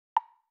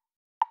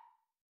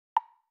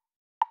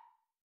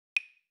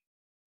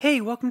Hey,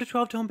 welcome to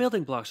 12-Tone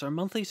Building Blocks, our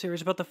monthly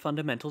series about the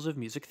fundamentals of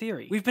music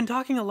theory. We've been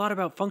talking a lot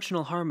about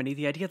functional harmony,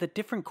 the idea that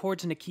different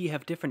chords in a key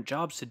have different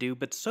jobs to do,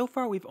 but so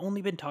far we've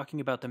only been talking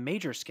about the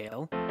major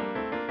scale.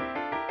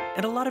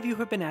 And a lot of you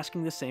have been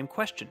asking the same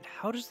question: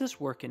 how does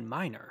this work in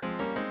minor?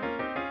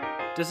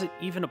 Does it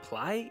even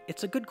apply?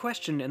 It's a good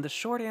question, and the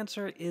short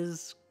answer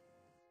is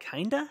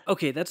kinda?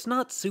 Okay, that's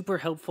not super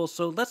helpful,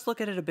 so let's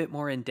look at it a bit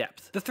more in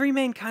depth. The three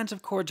main kinds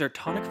of chords are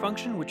tonic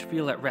function, which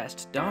feel at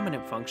rest,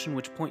 dominant function,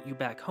 which point you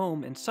back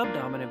home, and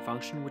subdominant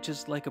function, which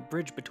is like a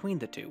bridge between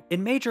the two.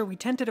 In major, we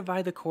tend to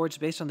divide the chords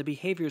based on the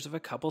behaviors of a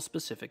couple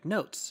specific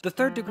notes. The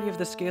third degree of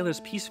the scale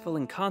is peaceful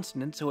and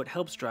consonant, so it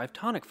helps drive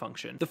tonic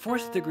function. The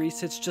fourth degree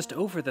sits just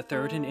over the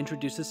third and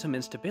introduces some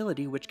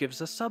instability, which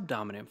gives a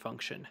subdominant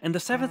function. And the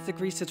seventh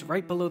degree sits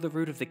right below the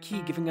root of the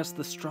key, giving us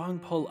the strong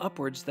pull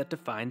upwards that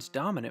defines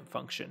dominant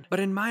function.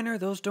 But in minor,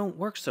 those don't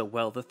work so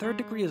well. The third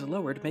degree is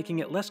lowered, making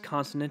it less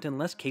consonant and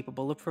less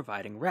capable of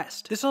providing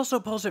rest. This also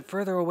pulls it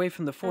further away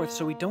from the fourth,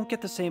 so we don't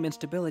get the same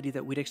instability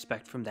that we'd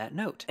expect from that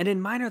note. And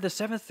in minor, the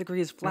seventh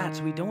degree is flat,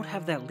 so we don't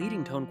have that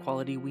leading tone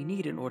quality we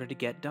need in order to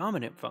get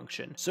dominant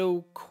function.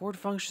 So chord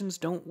functions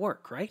don't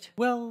work, right?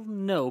 Well,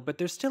 no, but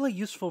there's still a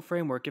useful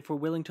framework if we're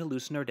willing to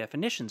loosen our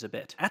definitions a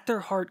bit. At their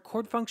heart,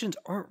 chord functions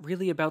aren't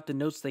really about the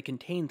notes they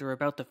contain, they're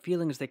about the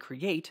feelings they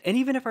create, and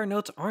even if our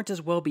notes aren't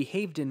as well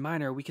behaved in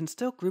minor, we can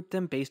still group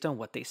them based on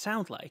what they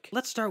sound like.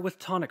 Let's start with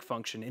tonic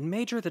function. In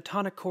major, the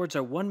tonic chords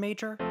are 1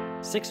 major,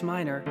 6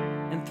 minor,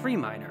 and 3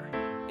 minor.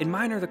 In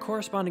minor, the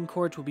corresponding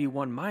chords will be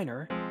 1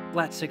 minor,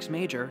 flat 6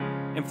 major,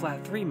 and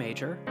flat 3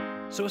 major.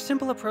 So a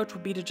simple approach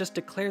would be to just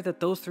declare that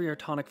those three are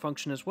tonic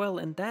function as well,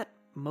 and that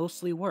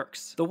mostly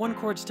works. The 1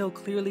 chord still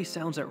clearly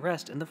sounds at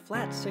rest, and the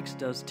flat 6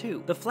 does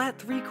too. The flat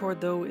 3 chord,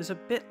 though, is a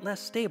bit less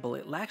stable.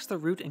 It lacks the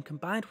root, and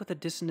combined with the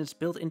dissonance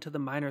built into the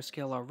minor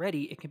scale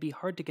already, it can be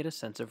hard to get a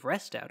sense of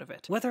rest out of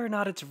it. Whether or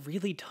not it's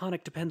really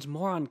tonic depends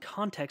more on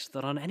context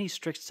than on any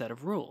strict set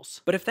of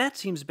rules. But if that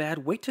seems bad,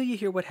 wait till you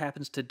hear what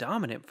happens to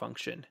dominant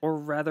function. Or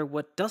rather,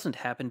 what doesn't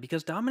happen,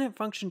 because dominant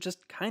function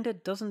just kinda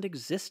doesn't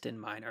exist in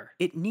minor.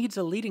 It needs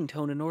a leading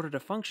tone in order to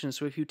function,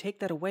 so if you take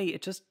that away,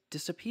 it just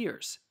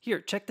disappears. Here,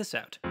 check this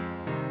out.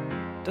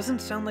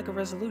 Doesn't sound like a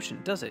resolution,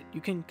 does it?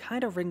 You can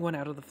kinda ring one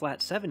out of the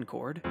flat 7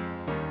 chord.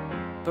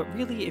 But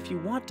really, if you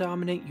want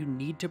dominant, you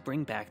need to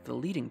bring back the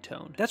leading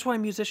tone. That's why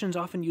musicians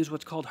often use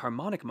what's called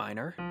harmonic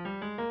minor,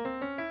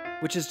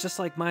 which is just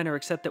like minor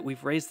except that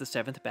we've raised the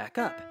 7th back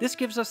up. This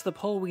gives us the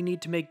pull we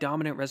need to make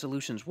dominant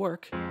resolutions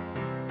work.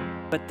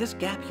 But this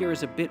gap here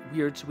is a bit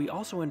weird, so we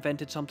also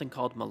invented something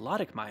called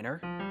melodic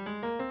minor,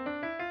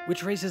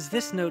 which raises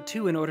this note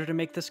too in order to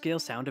make the scale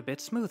sound a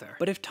bit smoother.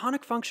 But if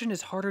tonic function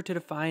is harder to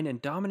define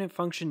and dominant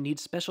function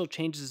needs special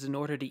changes in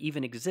order to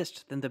even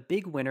exist, then the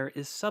big winner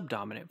is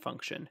subdominant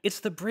function.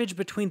 It's the bridge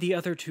between the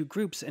other two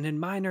groups, and in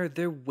minor,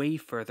 they're way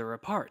further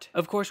apart.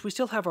 Of course, we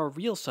still have our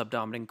real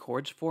subdominant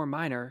chords, 4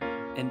 minor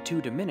and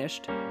 2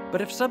 diminished,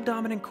 but if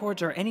subdominant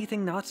chords are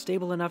anything not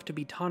stable enough to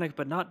be tonic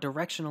but not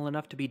directional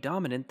enough to be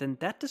dominant, then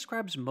that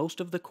describes most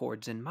of the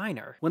chords in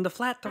minor. When the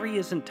flat 3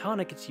 isn't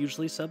tonic, it's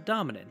usually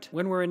subdominant.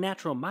 When we're in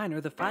natural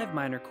minor, the 5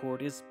 minor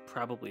chord is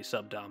probably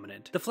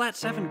subdominant. The flat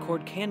 7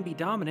 chord can be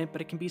dominant,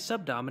 but it can be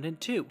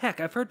subdominant too. Heck,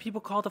 I've heard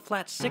people call the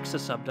flat 6 a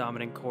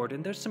subdominant chord,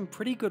 and there's some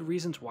pretty good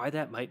reasons why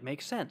that might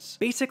make sense.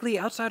 Basically,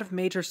 outside of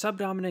major,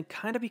 subdominant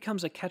kinda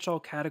becomes a catch-all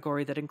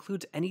category that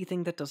includes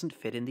anything that doesn't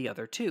fit in the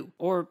other two.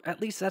 Or at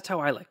least that's how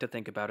I like to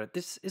think about it.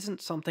 This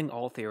isn't something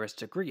all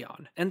theorists agree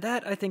on. And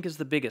that, I think, is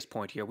the biggest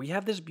point here. We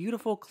have this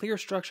beautiful, clear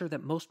structure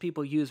that most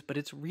people use, but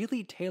it's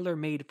really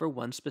tailor-made for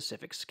one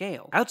specific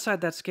scale.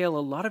 Outside that scale, a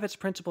lot of its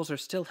principles are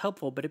still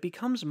helpful, but it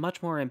becomes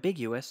much more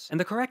ambiguous, and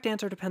the correct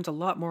answer depends a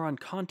lot more on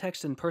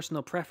context and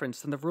personal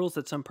preference than the rules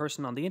that some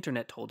person on the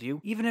internet told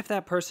you, even if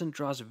that person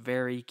draws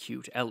very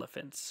cute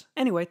elephants.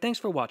 Anyway, thanks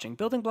for watching.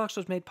 Building Blocks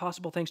was made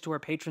possible thanks to our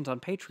patrons on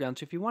Patreon,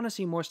 so if you want to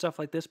see more stuff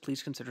like this,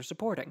 please consider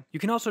supporting. You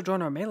can also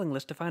join our mailing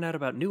list to find out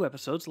about new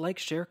episodes, like,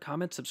 share,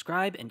 comment,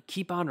 subscribe, and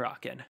keep on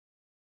rockin'.